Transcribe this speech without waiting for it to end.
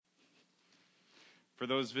For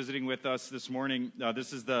those visiting with us this morning,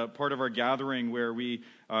 this is the part of our gathering where we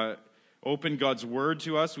open God's Word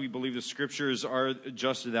to us. We believe the Scriptures are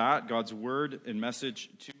just that, God's Word and message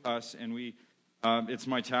to us. And it's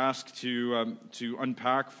my task to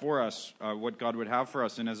unpack for us what God would have for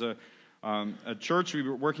us. And as a church, we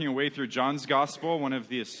were working our way through John's Gospel, one of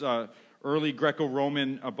these early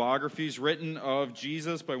Greco-Roman biographies written of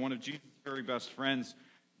Jesus by one of Jesus' very best friends,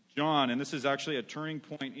 John. And this is actually a turning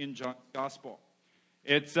point in John's Gospel.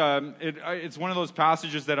 It's one of those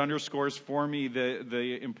passages that underscores for me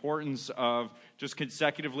the importance of just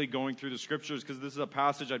consecutively going through the Scriptures, because this is a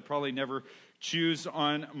passage I'd probably never choose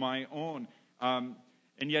on my own. And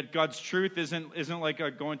yet God's truth isn't like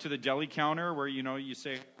going to the deli counter where you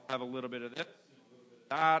say, I'll have a little bit of this, a little bit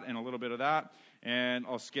of that, and a little bit of that, and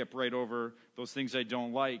I'll skip right over those things I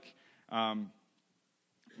don't like. I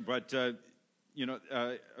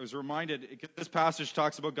was reminded, this passage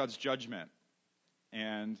talks about God's judgment.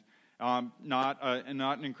 And not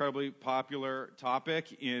an incredibly popular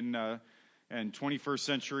topic in 21st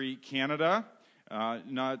century Canada,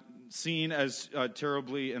 not seen as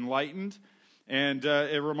terribly enlightened. And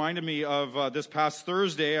it reminded me of this past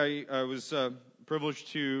Thursday. I was privileged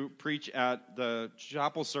to preach at the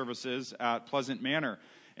chapel services at Pleasant Manor.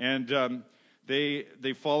 And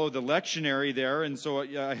they follow the lectionary there, and so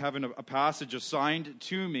I have a passage assigned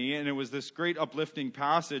to me, and it was this great uplifting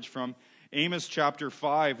passage from Amos chapter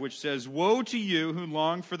 5, which says, "Woe to you who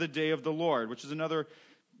long for the day of the Lord," which is another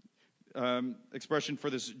expression for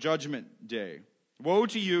this judgment day. "Woe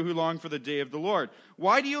to you who long for the day of the Lord.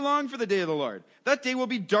 Why do you long for the day of the Lord? That day will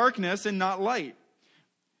be darkness and not light."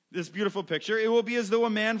 This beautiful picture. "It will be as though a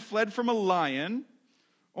man fled from a lion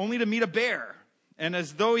only to meet a bear, and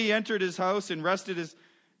as though he entered his house and rested his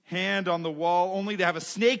hand on the wall only to have a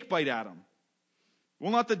snake bite at him. Will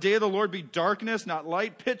not the day of the Lord be darkness, not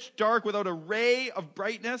light, pitch dark without a ray of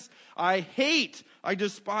brightness? I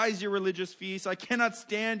despise your religious feasts. I cannot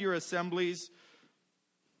stand your assemblies.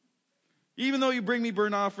 Even though you bring me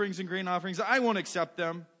burnt offerings and grain offerings, I won't accept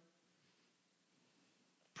them."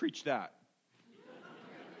 Preach that.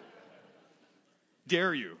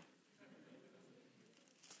 Dare you.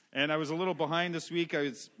 And I was a little behind this week. I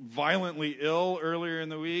was violently ill earlier in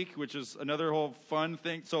the week, which is another whole fun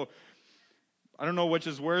thing. So I don't know which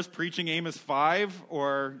is worse, preaching Amos 5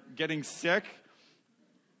 or getting sick.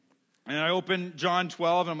 And I open John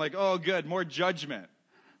 12, and I'm like, oh, good, more judgment.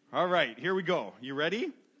 All right, here we go. You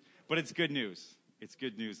ready? But it's good news. It's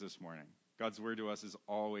good news this morning. God's word to us is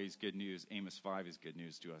always good news. Amos 5 is good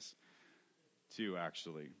news to us, too,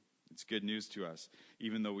 actually. It's good news to us,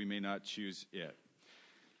 even though we may not choose it.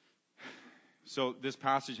 So this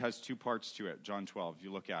passage has two parts to it, John 12, if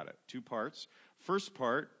you look at it. Two parts. First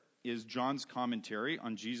part is John's commentary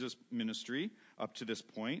on Jesus' ministry up to this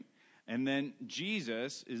point. And then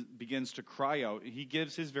Jesus begins to cry out. He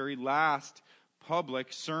gives his very last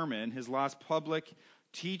public sermon, his last public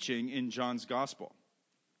teaching in John's gospel.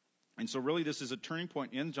 And so really this is a turning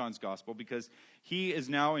point in John's gospel, because he is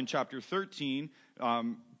now in chapter 13,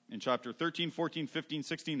 14, 15,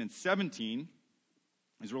 16, and 17,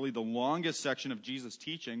 is really the longest section of Jesus'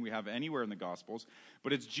 teaching we have anywhere in the Gospels.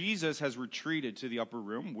 But it's Jesus has retreated to the upper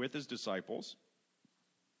room with his disciples,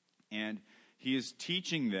 and he is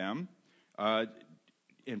teaching them and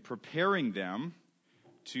preparing them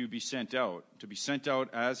to be sent out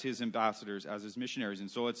as his ambassadors, as his missionaries.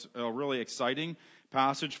 And so it's a really exciting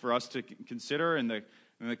passage for us to consider in the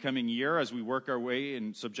coming year as we work our way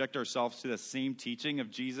and subject ourselves to the same teaching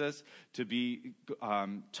of Jesus, to be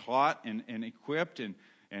taught and equipped and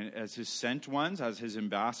as his sent ones, as his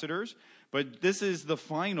ambassadors. But this is the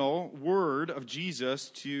final word of Jesus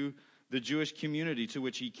to the Jewish community to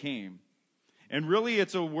which he came. And really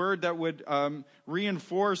it's a word that would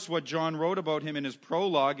reinforce what John wrote about him in his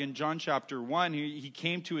prologue in John chapter 1. He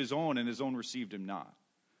came to his own, and his own received him not,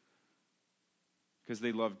 because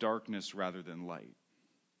they loved darkness rather than light.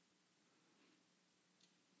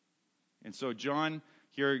 And so John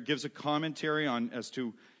here gives a commentary on as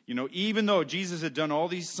to, even though Jesus had done all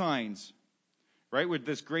these signs, right, with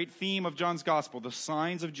this great theme of John's gospel, the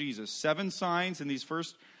signs of Jesus, 7 signs in these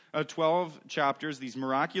first 12 chapters, these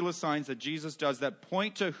miraculous signs that Jesus does that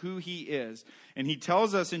point to who he is. And he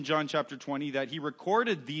tells us in John chapter 20 that he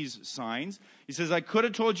recorded these signs. He says, I could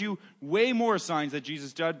have told you way more signs that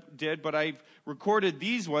Jesus did, but I've recorded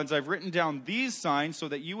these ones. I've written down these signs so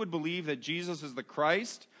that you would believe that Jesus is the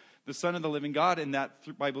Christ, the Son of the living God, and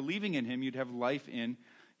that by believing in him, you'd have life in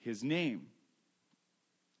his name.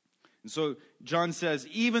 And so John says,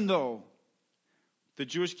 even though the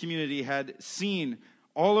Jewish community had seen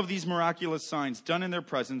all of these miraculous signs done in their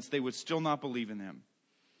presence, they would still not believe in him.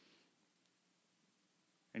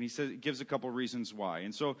 And he gives a couple reasons why.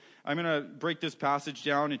 And so I'm going to break this passage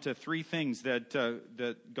down into three things that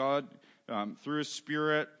God, through His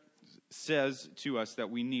Spirit, says to us that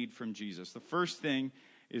we need from Jesus. The first thing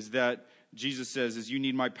is that Jesus says is, you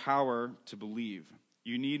need my power to believe.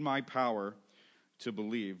 You need my power to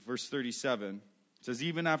believe. Verse 37 says,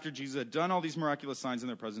 even after Jesus had done all these miraculous signs in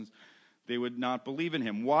their presence, they would not believe in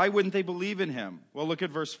him. Why wouldn't they believe in him? Well, look at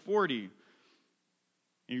verse 40.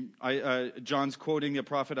 John's quoting the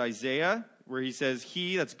prophet Isaiah, where he says,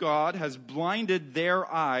 he, that's God, has blinded their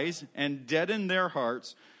eyes and deadened their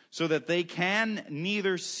hearts, so that they can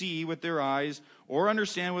neither see with their eyes or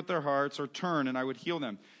understand with their hearts or turn, and I would heal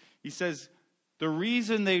them. He says the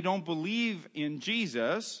reason they don't believe in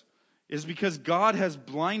Jesus is because God has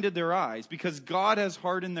blinded their eyes, because God has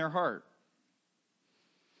hardened their heart.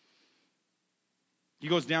 He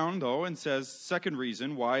goes down, though, and says, second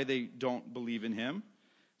reason why they don't believe in him.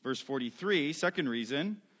 Verse 43, second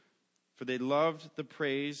reason, for they loved the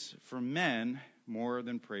praise from men more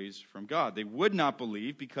than praise from God. They would not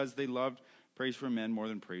believe because they loved praise from men more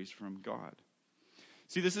than praise from God.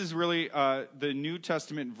 See, this is really the New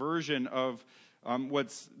Testament version of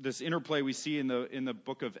what's this interplay we see in the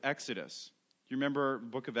book of Exodus. You remember the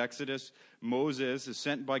book of Exodus? Moses is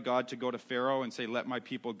sent by God to go to Pharaoh and say, let my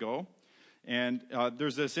people go. And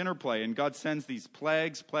there's this interplay, and God sends these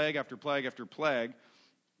plagues, plague after plague after plague,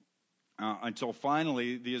 until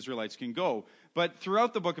finally the Israelites can go. But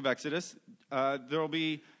throughout the book of Exodus, there will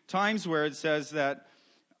be times where it says that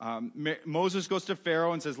Moses goes to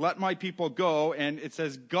Pharaoh and says, let my people go, and it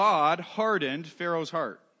says God hardened Pharaoh's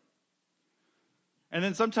heart. And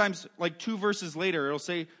then sometimes, like 2 verses later, it'll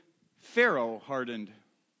say Pharaoh hardened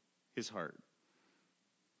his heart.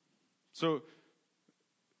 So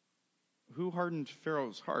who hardened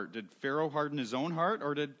Pharaoh's heart? Did Pharaoh harden his own heart,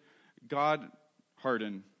 or did God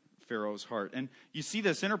harden Pharaoh's heart? And you see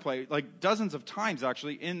this interplay like dozens of times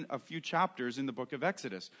actually in a few chapters in the book of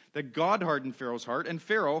Exodus, that God hardened Pharaoh's heart and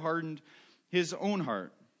Pharaoh hardened his own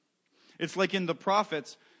heart. It's like in the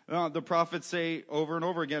prophets say over and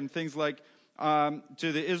over again things like to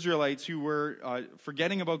the Israelites who were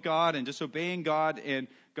forgetting about God and disobeying God, and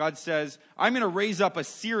God says, I'm going to raise up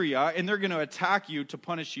Assyria and they're going to attack you to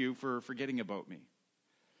punish you for forgetting about me.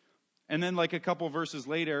 And then like a couple verses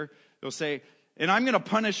later, they'll say, and I'm going to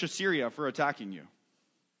punish Assyria for attacking you.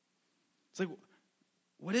 It's like,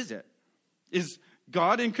 what is it? Is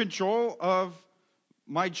God in control of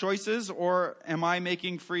my choices, or am I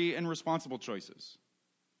making free and responsible choices?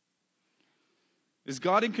 Is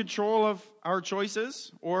God in control of our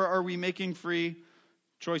choices, or are we making free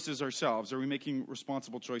choices ourselves? Are we making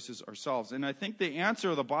responsible choices ourselves? And I think the answer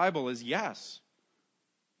of the Bible is yes.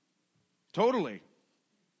 Totally.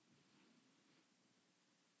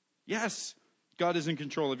 Yes, God is in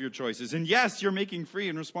control of your choices. And yes, you're making free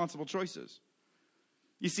and responsible choices.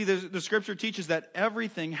 You see, the scripture teaches that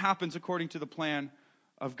everything happens according to the plan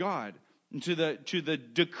of God, and to the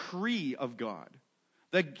decree of God.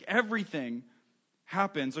 That everything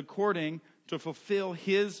happens according to fulfill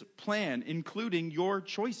his plan, including your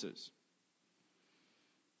choices.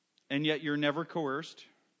 And yet you're never coerced,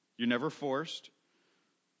 you're never forced,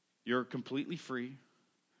 you're completely free,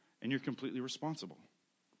 and you're completely responsible.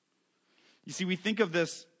 You see, we think of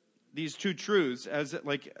these two truths as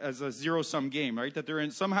a zero-sum game, right? That they're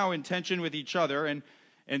somehow in tension with each other,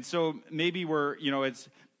 and so maybe it's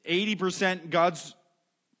 80% God's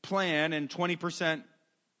plan and 20%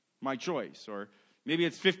 my choice, or maybe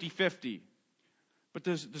it's 50-50. But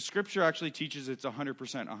the scripture actually teaches it's 100%,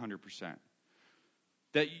 100%.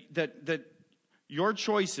 That your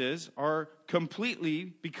choices are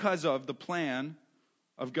completely because of the plan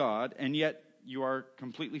of God, and yet you are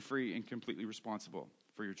completely free and completely responsible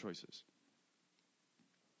for your choices.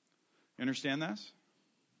 You understand this?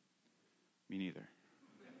 Me neither.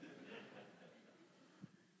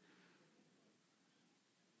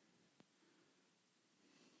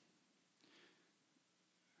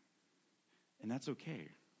 And that's okay.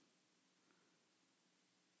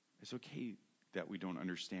 It's okay that we don't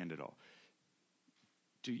understand it all.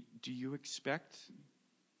 Do you expect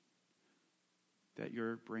that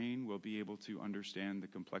your brain will be able to understand the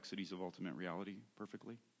complexities of ultimate reality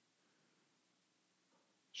perfectly?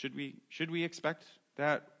 Should we expect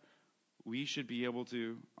that we should be able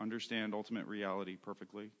to understand ultimate reality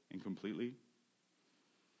perfectly and completely?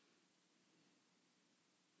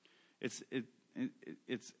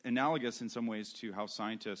 It's analogous in some ways to how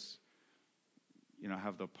scientists,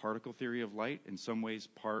 have the particle theory of light. In some ways,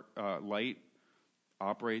 light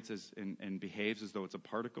operates and behaves as though it's a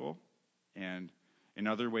particle, and in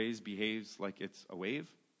other ways behaves like it's a wave.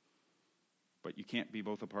 But you can't be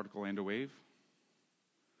both a particle and a wave.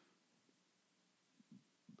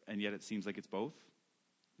 and yet it seems like it's both.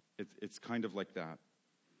 It's kind of like that.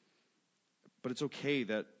 But it's okay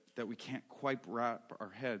that we can't quite wrap our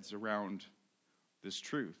heads around this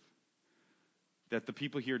truth. That the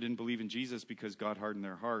people here didn't believe in Jesus because God hardened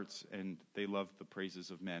their hearts and they loved the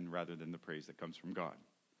praises of men rather than the praise that comes from God.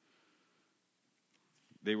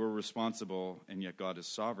 They were responsible, and yet God is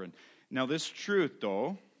sovereign. Now this truth,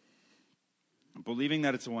 though, believing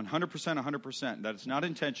that it's a 100%, that it's not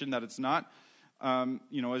intention, that it's not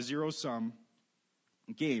a zero-sum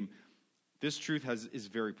game, this truth is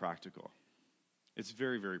very practical. It's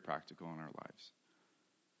very, very practical in our lives.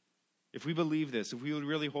 If we believe this, if we would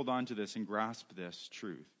really hold on to this and grasp this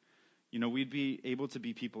truth, we'd be able to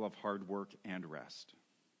be people of hard work and rest.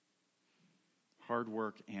 Hard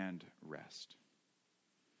work and rest.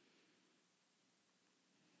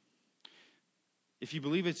 If you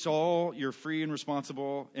believe it's all, you're free and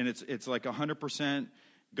responsible, and it's like 100%,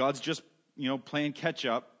 God's just, playing catch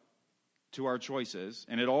up to our choices,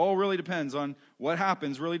 and it all really depends on what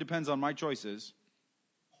happens, really depends on my choices.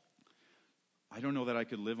 I don't know that I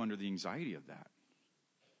could live under the anxiety of that.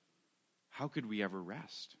 How could we ever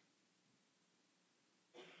rest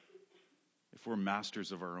if we're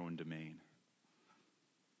masters of our own domain?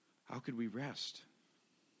 How could we rest?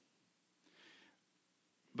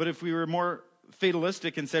 But if we were more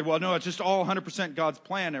fatalistic and said, well, no, it's just all 100% God's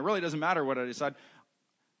plan, it really doesn't matter what I decide,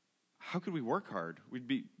 how could we work hard?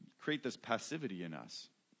 We'd create this passivity in us,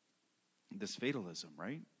 this fatalism,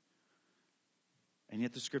 right? And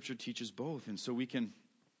yet the Scripture teaches both, and so we can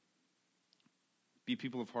be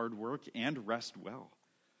people of hard work and rest well.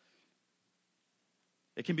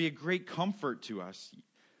 It can be a great comfort to us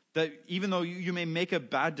that even though you may make a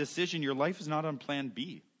bad decision, your life is not on plan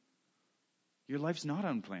B. Your life's not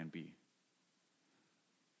on plan B.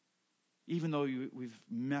 Even though we've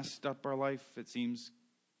messed up our life, it seems,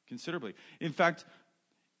 considerably. In fact,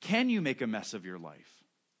 can you make a mess of your life?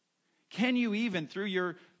 Can you even, through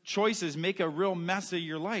your choices, make a real mess of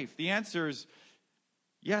your life? The answer is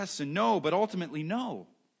yes and no, but ultimately no.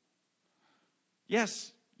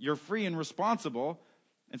 Yes, you're free and responsible,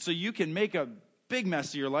 and so you can make a big mess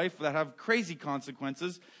of your life that have crazy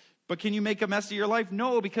consequences, but can you make a mess of your life?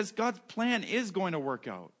 No, because God's plan is going to work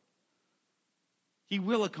out. He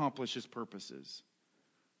will accomplish his purposes.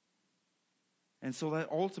 And so that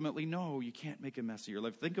ultimately, no, you can't make a mess of your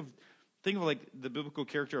life. Think of like the biblical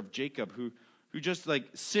character of Jacob, who just like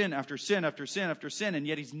sin after sin after sin after sin, and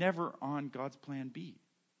yet he's never on God's plan B.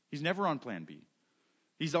 He's never on plan B.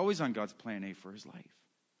 He's always on God's plan A for his life.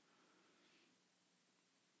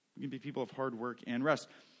 We can be people of hard work and rest.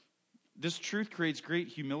 This truth creates great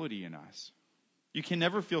humility in us. You can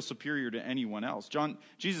never feel superior to anyone else.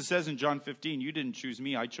 Jesus says in John 15, you didn't choose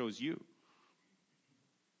me, I chose you.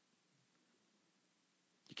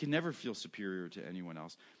 You can never feel superior to anyone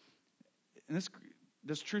else. And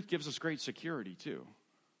this truth gives us great security too.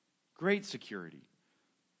 Great security.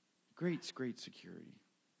 Great security.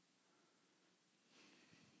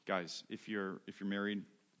 Guys, if you're married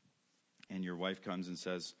and your wife comes and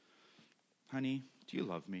says, honey, do you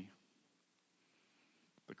love me?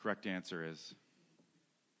 The correct answer is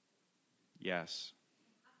yes.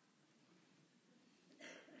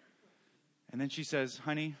 And then she says,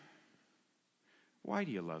 honey, why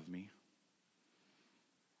do you love me?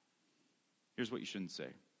 Here's what you shouldn't say.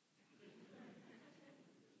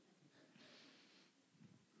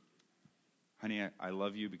 Honey, I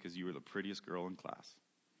love you because you were the prettiest girl in class.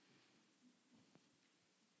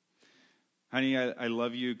 Honey, I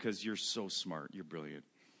love you because you're so smart. You're brilliant.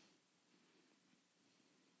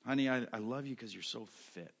 Honey, I love you because you're so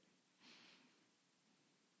fit.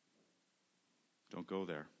 Don't go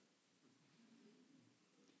there.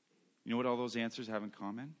 You know what all those answers have in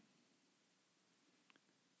common?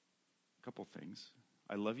 A couple things.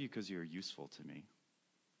 I love you because you're useful to me.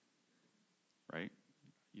 Right?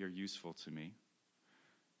 You're useful to me.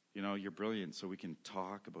 You know, you're brilliant, so we can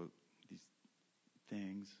talk about these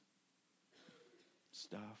things,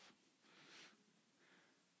 stuff.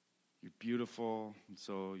 You're beautiful, and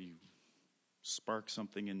so you spark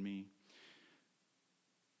something in me.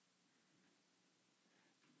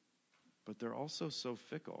 But they're also so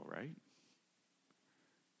fickle, right?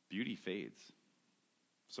 Beauty fades.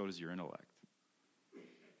 So does your intellect.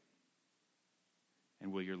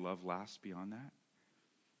 And will your love last beyond that?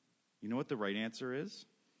 You know what the right answer is?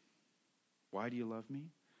 Why do you love me?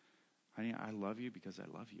 Honey, I love you because I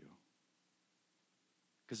love you.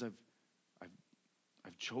 Because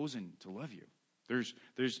I've chosen to love you.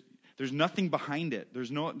 There's nothing behind it.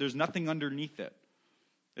 There's nothing underneath it.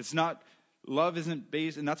 It's not, love isn't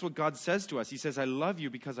based, and that's what God says to us. He says, I love you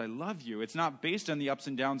because I love you. It's not based on the ups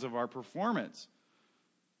and downs of our performance.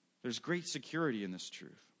 There's great security in this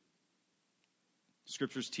truth.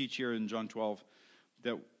 Scriptures teach here in John 12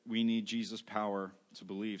 that we need Jesus' power to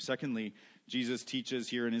believe. Secondly, Jesus teaches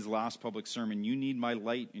here in his last public sermon, you need my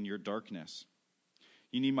light in your darkness.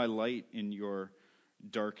 You need my light in your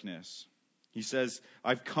darkness. He says,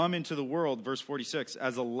 I've come into the world, verse 46,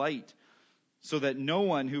 as a light, so that no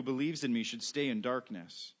one who believes in me should stay in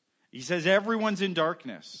darkness. He says everyone's in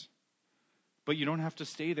darkness, but you don't have to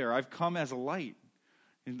stay there. I've come as a light.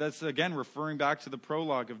 And that's, again, referring back to the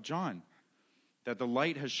prologue of John, that the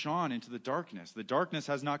light has shone into the darkness. The darkness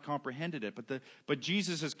has not comprehended it, but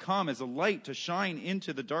Jesus has come as a light to shine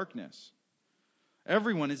into the darkness.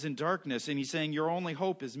 Everyone is in darkness, and he's saying, your only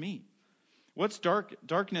hope is me. What's dark?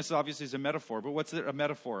 Darkness obviously is a metaphor, but what's it a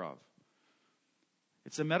metaphor of?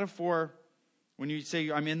 It's a metaphor when you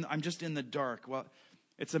say, I'm just in the dark. Well,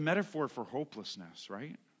 it's a metaphor for hopelessness,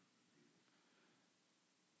 right?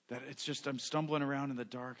 That it's just, I'm stumbling around in the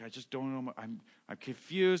dark. I just don't know. I'm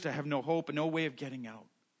confused. I have no hope and no way of getting out.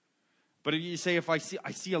 But if you say, if I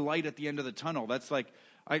see a light at the end of the tunnel, that's like,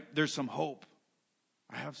 there's some hope.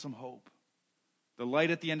 I have some hope. The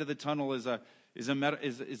light at the end of the tunnel is a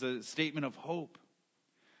statement of hope.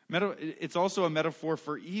 It's also a metaphor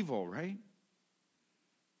for evil, right?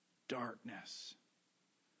 Darkness.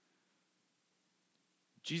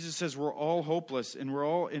 Jesus says we're all hopeless and we're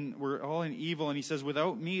all in evil, and he says,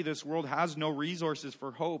 without me, this world has no resources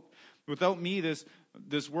for hope. Without me,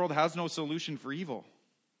 this world has no solution for evil.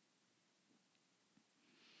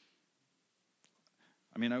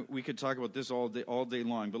 We could talk about this all day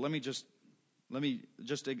long, but let me just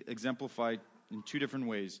exemplify in two different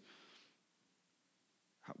ways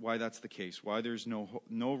why that's the case, why there's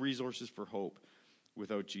no resources for hope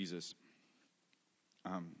without Jesus.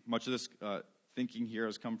 Much of this thinking here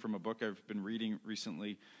has come from a book I've been reading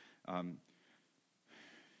recently. I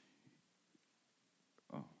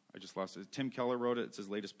just lost it. Tim Keller wrote it. It's his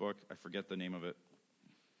latest book. I forget the name of it.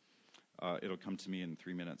 It'll come to me in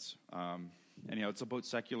 3 minutes. Anyhow, it's about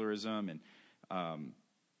secularism, and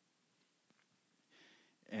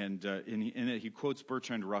in it he quotes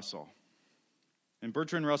Bertrand Russell. And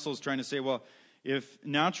Bertrand Russell is trying to say, well, if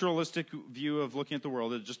naturalistic view of looking at the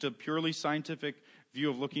world, just a purely scientific view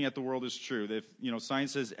of looking at the world is true, that if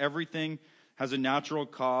science says everything has a natural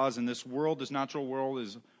cause and this natural world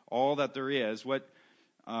is all that there is, what's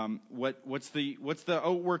the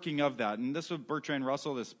outworking of that? And this is what Bertrand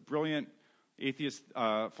Russell, this brilliant atheist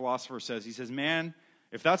philosopher, says. He says, man,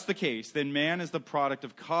 if that's the case, then man is the product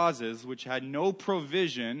of causes which had no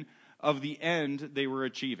provision of the end they were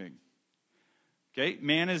achieving. Okay,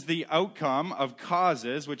 man is the outcome of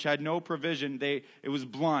causes which had no provision. It was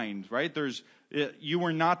blind, right? You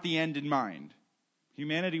were not the end in mind.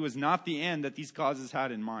 Humanity was not the end that these causes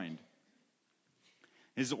had in mind.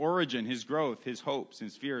 His origin, his growth, his hopes,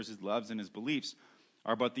 his fears, his loves, and his beliefs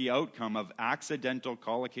are but the outcome of accidental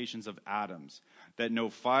collocations of atoms, that no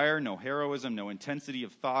fire, no heroism, no intensity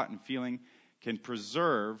of thought and feeling can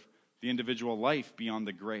preserve the individual life beyond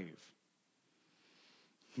the grave.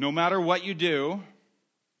 No matter what you do,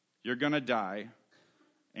 you're going to die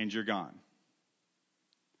and you're gone.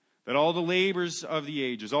 That all the labors of the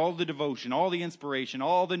ages, all the devotion, all the inspiration,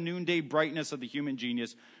 all the noonday brightness of the human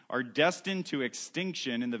genius are destined to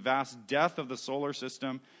extinction in the vast death of the solar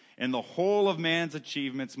system, and the whole of man's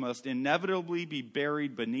achievements must inevitably be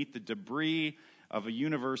buried beneath the debris of a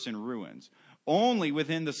universe in ruins. Only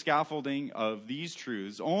within the scaffolding of these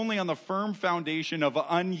truths, only on the firm foundation of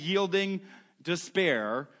unyielding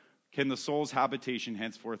despair, can the soul's habitation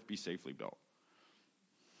henceforth be safely built.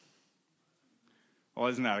 Well,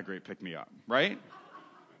 isn't that a great pick-me-up, right?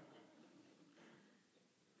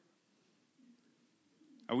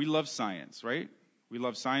 We love science, right? We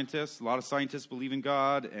love scientists. A lot of scientists believe in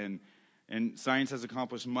God, and science has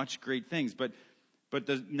accomplished much great things. But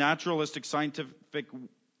the naturalistic scientific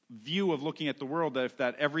view of looking at the world,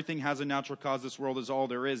 that everything has a natural cause, this world is all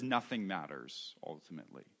there is, nothing matters,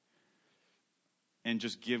 ultimately. And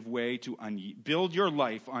just give way to build your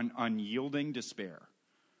life on unyielding despair.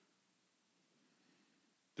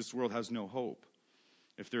 This world has no hope.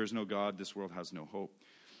 If there is no God, this world has no hope.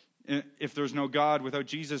 If there's no God, without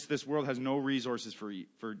Jesus, this world has no resources for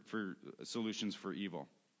solutions for evil.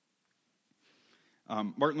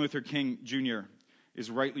 Martin Luther King Jr.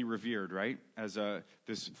 is rightly revered, right, as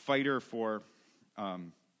this fighter for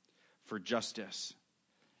justice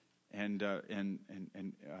and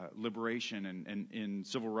liberation and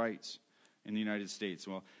civil rights in the United States.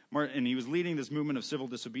 Well, and he was leading this movement of civil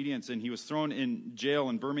disobedience, and he was thrown in jail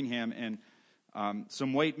in Birmingham, and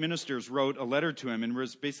some white ministers wrote a letter to him and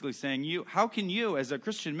was basically saying, how can you, as a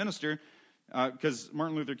Christian minister, because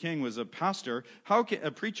Martin Luther King was a pastor,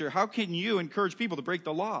 a preacher, how can you encourage people to break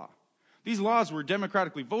the law? These laws were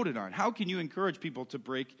democratically voted on. How can you encourage people to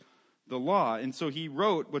break the law? And so he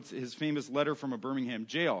wrote what's his famous letter from a Birmingham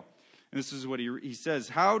jail. And this is what he says.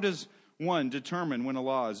 How does one determine when a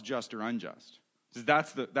law is just or unjust?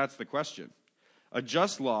 That's the question. A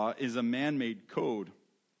just law is a man-made code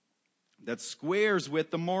that squares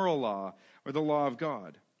with the moral law or the law of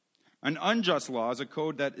God. An unjust law is a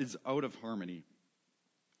code that is out of harmony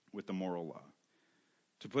with the moral law.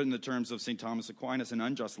 To put in the terms of St. Thomas Aquinas, an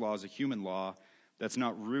unjust law is a human law that's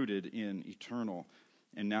not rooted in eternal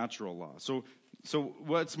and natural law. So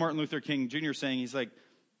what's Martin Luther King Jr. saying? He's like,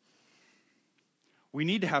 we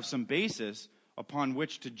need to have some basis upon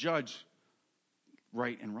which to judge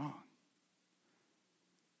right and wrong.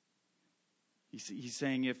 He's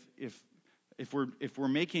saying if we're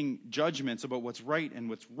making judgments about what's right and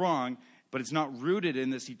what's wrong, but it's not rooted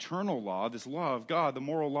in this eternal law, this law of God, the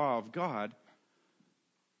moral law of God,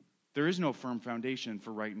 there is no firm foundation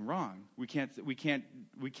for right and wrong. We can't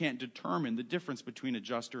determine the difference between a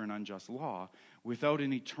just or an unjust law without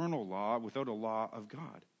an eternal law, without a law of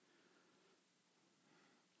God.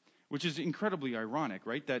 Which is incredibly ironic,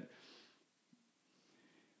 right? That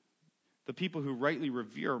the people who rightly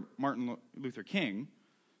revere Martin Luther King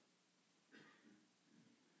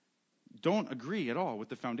don't agree at all with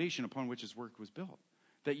the foundation upon which his work was built.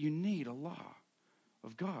 That you need a law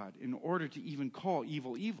of God in order to even call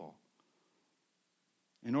evil evil.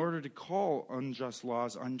 In order to call unjust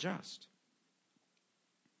laws unjust.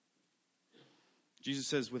 Jesus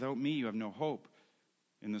says, without me you have no hope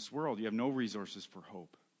in this world. You have no resources for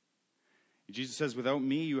hope. Jesus says, without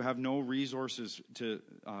me you have no resources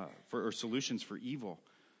or solutions for evil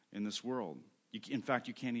in this world. In fact,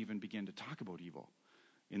 you can't even begin to talk about evil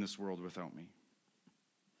in this world without me.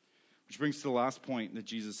 Which brings to the last point that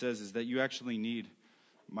Jesus says is that you actually need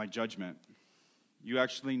my judgment. You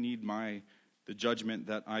actually need the judgment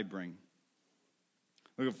that I bring.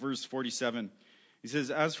 Look at verse 47. He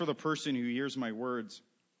says, as for the person who hears my words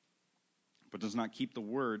but does not keep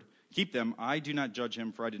them, I do not judge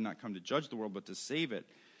him, for I did not come to judge the world but to save it.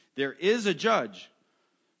 There is a judge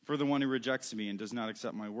for the one who rejects me and does not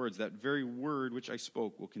accept my words. That very word which I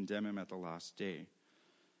spoke will condemn him at the last day.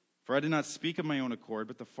 For I did not speak of my own accord,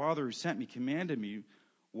 but the Father who sent me commanded me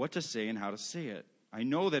what to say and how to say it. I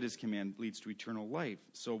know that his command leads to eternal life,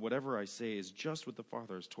 so whatever I say is just what the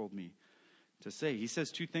Father has told me to say. He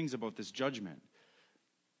says two things about this judgment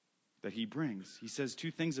that he brings. He says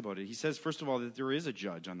two things about it. He says, first of all, that there is a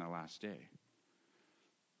judge on the last day.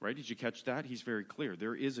 Right? Did you catch that? He's very clear.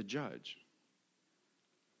 There is a judge.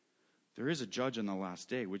 There is a judge on the last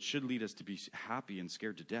day, which should lead us to be happy and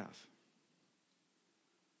scared to death.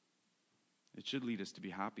 It should lead us to be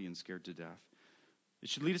happy and scared to death. It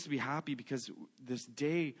should lead us to be happy because this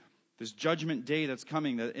day, this judgment day that's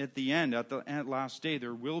coming, that at the end, at last day,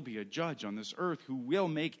 there will be a judge on this earth who will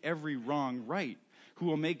make every wrong right, who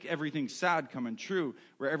will make everything sad come untrue,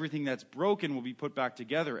 where everything that's broken will be put back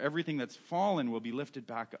together, everything that's fallen will be lifted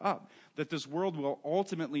back up, that this world will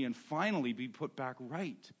ultimately and finally be put back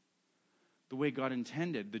right, the way God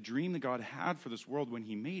intended, the dream that God had for this world when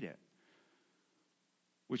he made it,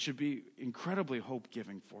 which should be incredibly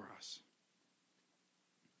hope-giving for us.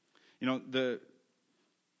 You know,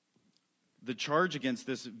 the charge against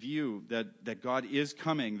this view that God is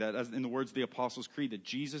coming, that as in the words of the Apostles' Creed, that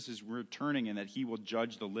Jesus is returning and that he will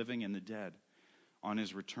judge the living and the dead on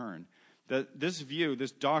his return. That this view,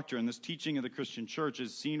 this doctrine, this teaching of the Christian church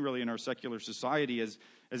is seen really in our secular society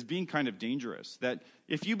as being kind of dangerous. That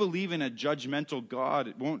if you believe in a judgmental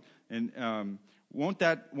God, won't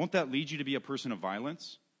that lead you to be a person of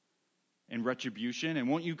violence and retribution? And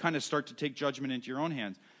won't you kind of start to take judgment into your own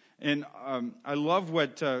hands? And I love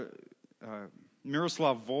what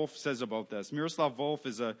Miroslav Volf says about this. Miroslav Volf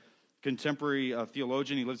is a contemporary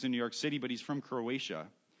theologian. He lives in New York City, but he's from Croatia.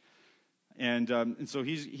 And so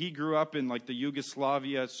he grew up in like the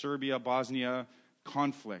Yugoslavia, Serbia, Bosnia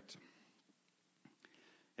conflict.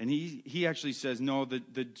 And he actually says, no,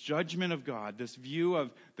 the judgment of God, this view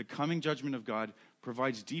of the coming judgment of God,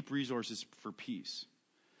 provides deep resources for peace.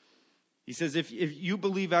 He says, if you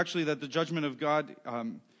believe actually that the judgment of God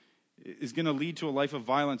is going to lead to a life of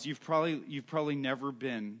violence, you've probably never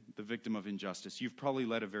been the victim of injustice. You've probably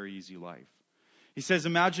led a very easy life. He says,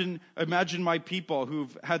 imagine my people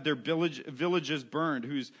who've had their villages burned,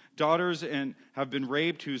 whose daughters have been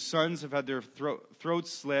raped, whose sons have had their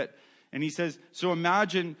throats slit. And he says, so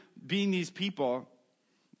imagine being these people,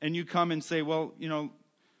 and you come and say, well, you know,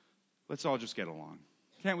 let's all just get along.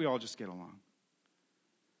 Can't we all just get along?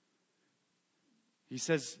 He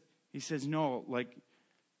says, no, like,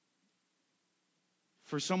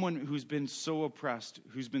 for someone who's been so oppressed,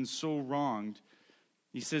 who's been so wronged,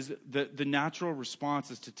 he says that the natural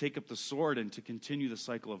response is to take up the sword and to continue the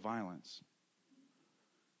cycle of violence.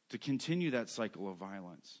 To continue that cycle of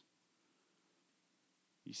violence.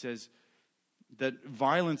 He says that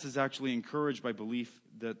violence is actually encouraged by belief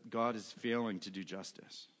that God is failing to do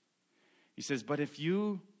justice. He says, but if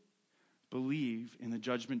you believe in the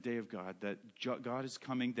judgment day of God, that God is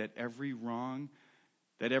coming, that every wrong,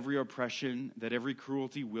 that every oppression, that every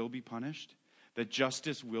cruelty will be punished, that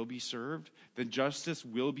justice will be served, that justice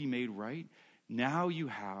will be made right, now you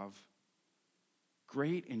have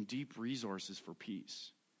great and deep resources for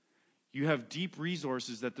peace. You have deep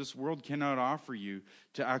resources that this world cannot offer you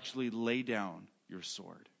to actually lay down your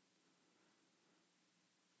sword.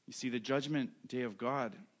 You see, the judgment day of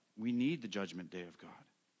God, we need the judgment day of God.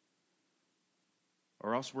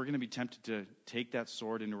 Or else we're going to be tempted to take that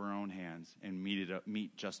sword into our own hands and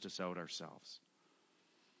meet justice out ourselves.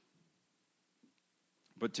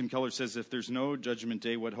 But Tim Keller says, if there's no judgment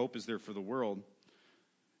day, what hope is there for the world?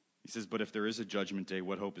 He says, but if there is a judgment day,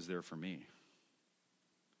 what hope is there for me?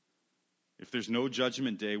 If there's no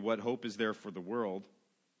judgment day, what hope is there for the world?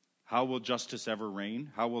 How will justice ever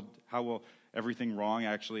reign? How will everything wrong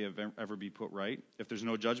actually ever be put right? If there's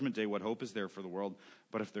no judgment day, what hope is there for the world?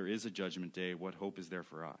 But if there is a judgment day, what hope is there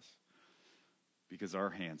for us? Because our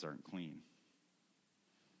hands aren't clean.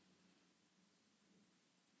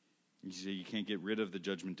 You say you can't get rid of the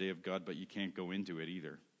judgment day of God, but you can't go into it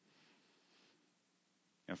either.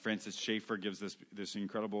 Now, Francis Schaeffer gives this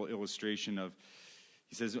incredible illustration of,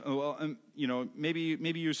 he says,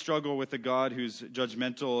 maybe you struggle with a God who's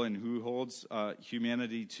judgmental and who holds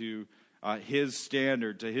humanity to his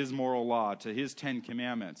standard, to his moral law, to his 10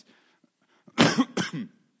 commandments.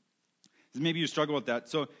 Maybe you struggle with that.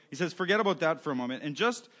 So he says, forget about that for a moment, and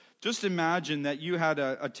just imagine that you had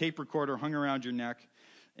a tape recorder hung around your neck,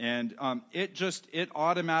 and it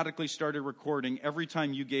automatically started recording every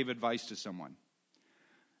time you gave advice to someone.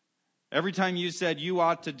 Every time you said you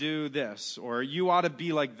ought to do this, or you ought to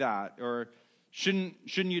be like that, or shouldn't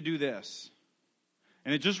you do this?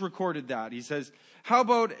 And it just recorded that. He says, how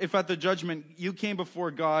about if at the judgment you came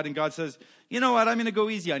before God and God says, you know what, I'm going to go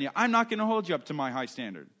easy on you. I'm not going to hold you up to my high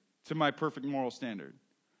standard, to my perfect moral standard.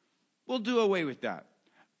 We'll do away with that.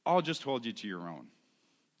 I'll just hold you to your own.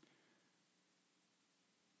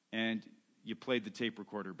 And you played the tape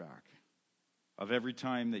recorder back of every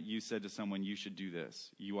time that you said to someone, you should do this,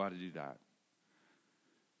 you ought to do that.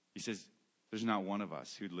 He says, there's not one of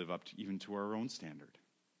us who'd live up to, even to our own standard.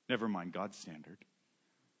 Never mind God's standard.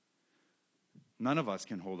 None of us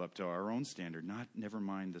can hold up to our own standard, never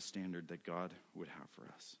mind the standard that God would have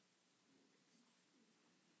for us.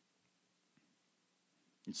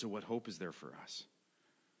 And so what hope is there for us?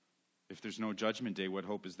 If there's no judgment day, what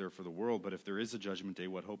hope is there for the world? But if there is a judgment day,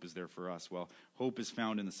 what hope is there for us? Well, hope is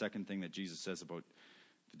found in the second thing that Jesus says about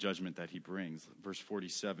the judgment that he brings. Verse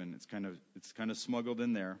 47, it's kind of smuggled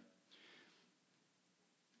in there.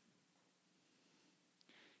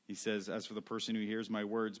 He says, as for the person who hears my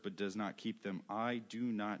words but does not keep them, I do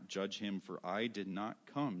not judge him, for I did not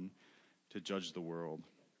come to judge the world,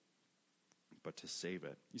 but to save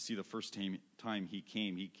it. You see, the first time he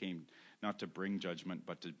came not to bring judgment,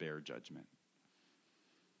 but to bear judgment.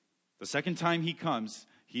 The second time he comes,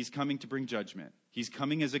 he's coming to bring judgment. He's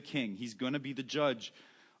coming as a king. He's going to be the judge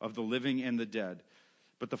of the living and the dead.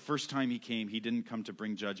 But the first time he came, he didn't come to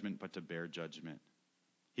bring judgment, but to bear judgment.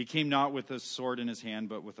 He came not with a sword in his hand,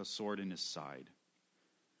 but with a sword in his side.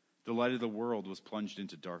 The light of the world was plunged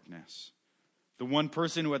into darkness. The one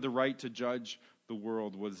person who had the right to judge the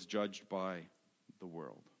world was judged by the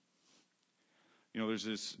world. You know, there's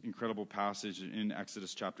this incredible passage in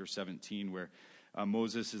Exodus chapter 17 where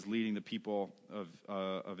Moses is leading the people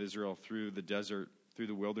of Israel through the desert, through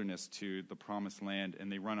the wilderness to the promised land, and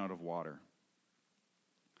they run out of water.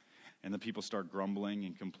 And the people start grumbling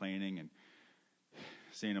and complaining and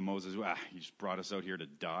saying to Moses, you just brought us out here to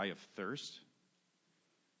die of thirst?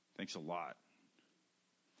 Thanks a lot.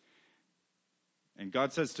 And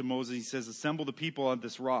God says to Moses, he says, assemble the people at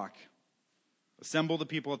this rock. Assemble the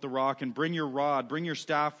people at the rock and bring your rod, bring your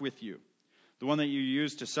staff with you. The one that you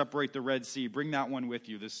used to separate the Red Sea, bring that one with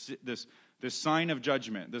you. This sign of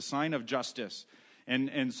judgment, this sign of justice.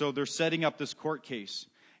 And so they're setting up this court case.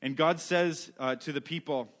 And God says to the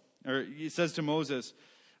people, or he says to Moses,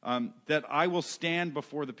 that I will stand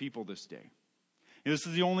before the people this day. And this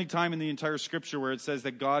is the only time in the entire scripture where it says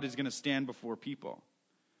that God is going to stand before people.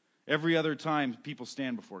 Every other time, people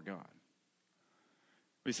stand before God.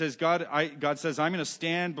 But he says, God says, I'm going to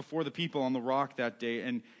stand before the people on the rock that day.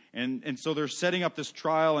 And so they're setting up this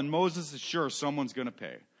trial, and Moses is sure someone's going to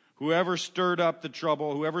pay. Whoever stirred up the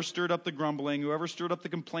trouble, whoever stirred up the grumbling, whoever stirred up the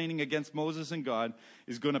complaining against Moses and God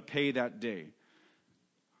is going to pay that day.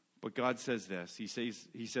 But God says this. He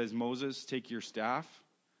says, Moses, take your staff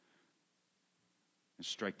and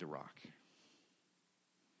strike the rock.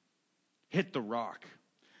 Hit the rock.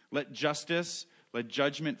 Let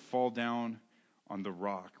judgment fall down on the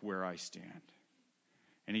rock where I stand.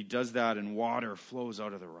 And he does that, and water flows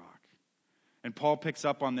out of the rock. And Paul picks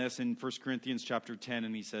up on this in 1 Corinthians chapter 10,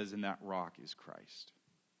 and he says, and that rock is Christ.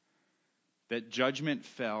 That judgment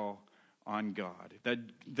fell on God.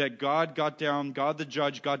 That God got down, God the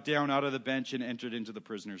judge got down out of the bench and entered into the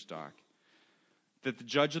prisoner's dock. That the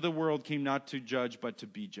judge of the world came not to judge, but to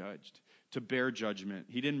be judged, to bear judgment.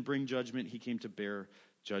 He didn't bring judgment, he came to bear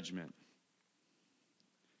judgment.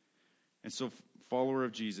 And so, follower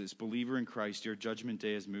of Jesus, believer in Christ, your judgment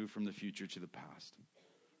day has moved from the future to the past.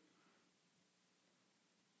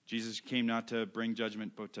 Jesus came not to bring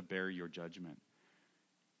judgment, but to bear your judgment.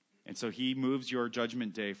 And so he moves your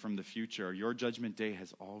judgment day from the future. Your judgment day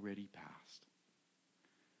has already passed.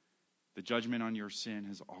 The judgment on your sin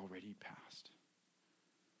has already passed.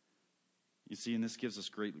 You see, and this gives us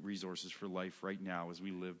great resources for life right now as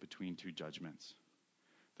we live between two judgments.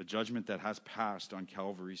 The judgment that has passed on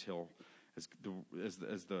Calvary's Hill as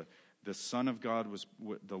the Son of God was,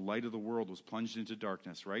 the light of the world was plunged into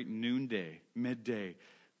darkness, right? Noonday, midday,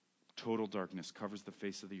 total darkness covers the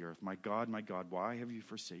face of the earth. My God, why have you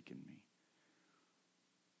forsaken me?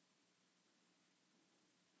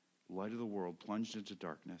 Light of the world plunged into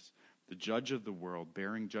darkness. The judge of the world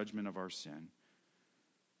bearing judgment of our sin.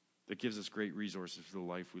 That gives us great resources for the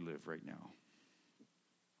life we live right now.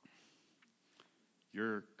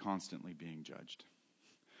 You're constantly being judged.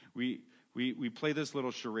 We play this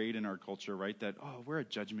little charade in our culture, right? That, we're a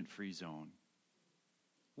judgment-free zone.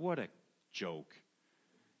 What a joke.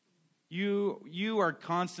 You are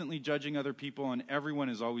constantly judging other people, and everyone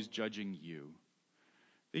is always judging you.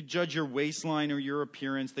 They judge your waistline or your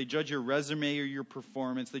appearance. They judge your resume or your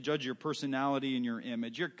performance. They judge your personality and your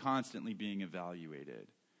image. You're constantly being evaluated.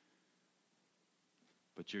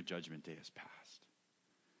 But your judgment day has passed.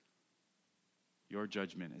 Your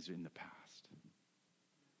judgment is in the past.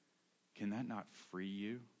 Can that not free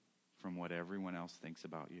you from what everyone else thinks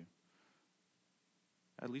about you?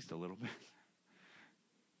 At least a little bit.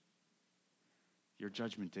 Your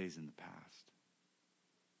judgment day is in the past.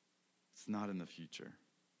 It's not in the future.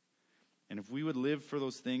 And if we would live for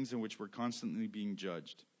those things in which we're constantly being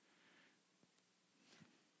judged,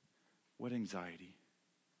 what anxiety,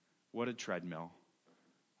 what a treadmill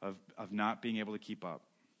of not being able to keep up.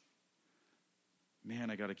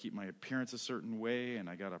 Man, I got to keep my appearance a certain way, and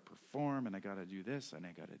I got to perform, and I got to do this, and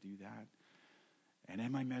I got to do that. And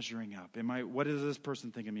am I measuring up? What does this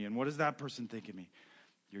person think of me? And what does that person think of me?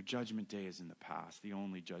 Your judgment day is in the past. The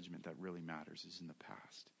only judgment that really matters is in the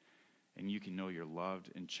past. And you can know you're loved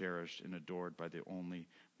and cherished and adored by the only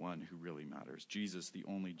one who really matters. Jesus, the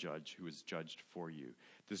only judge who is judged for you.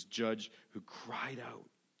 This judge who cried out.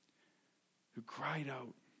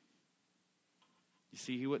 You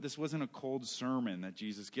see, this wasn't a cold sermon that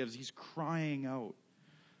Jesus gives. He's crying out.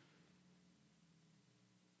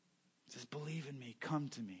 He says, believe in me, come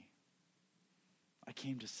to me. I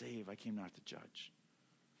came to save, I came not to judge.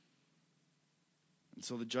 And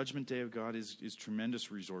so the judgment day of God is tremendous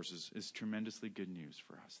resources, is tremendously good news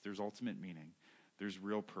for us. There's ultimate meaning. There's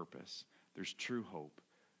real purpose. There's true hope.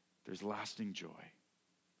 There's lasting joy.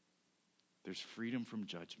 There's freedom from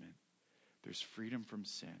judgment. There's freedom from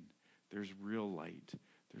sin. There's real light.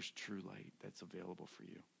 There's true light that's available for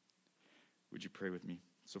you. Would you pray with me?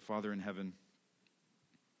 So, Father in heaven,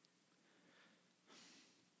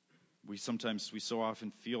 we so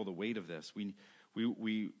often feel the weight of this.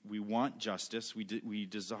 We want justice. We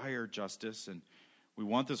desire justice, and we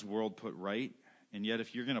want this world put right. And yet,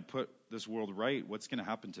 if you're going to put this world right, what's going to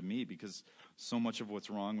happen to me? Because so much of what's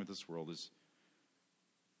wrong with this world is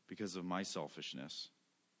because of my selfishness.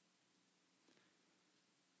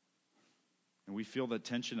 And we feel the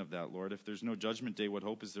tension of that, Lord. If there's no judgment day, what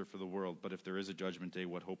hope is there for the world? But if there is a judgment day,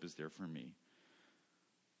 what hope is there for me?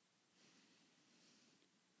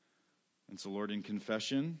 And so, Lord, in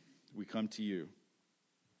confession, we come to you.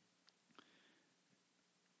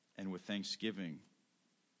 And with thanksgiving,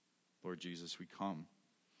 Lord Jesus, we come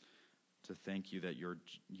to thank you that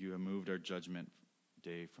you have moved our judgment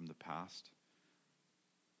day from the past,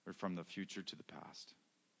 or from the future to the past.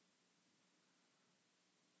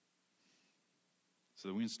 So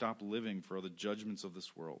that we can stop living for all the judgments of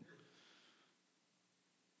this world.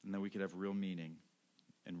 And that we could have real meaning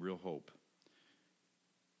and real hope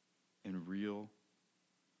and real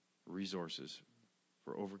resources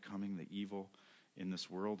for overcoming the evil in this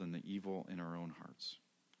world and the evil in our own hearts.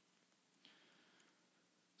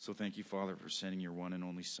 So thank you, Father, for sending your one and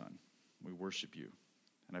only Son. We worship you.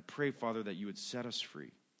 And I pray, Father, that you would set us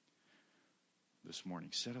free this morning.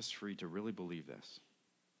 Set us free to really believe this.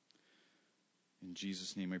 In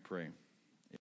Jesus' name I pray.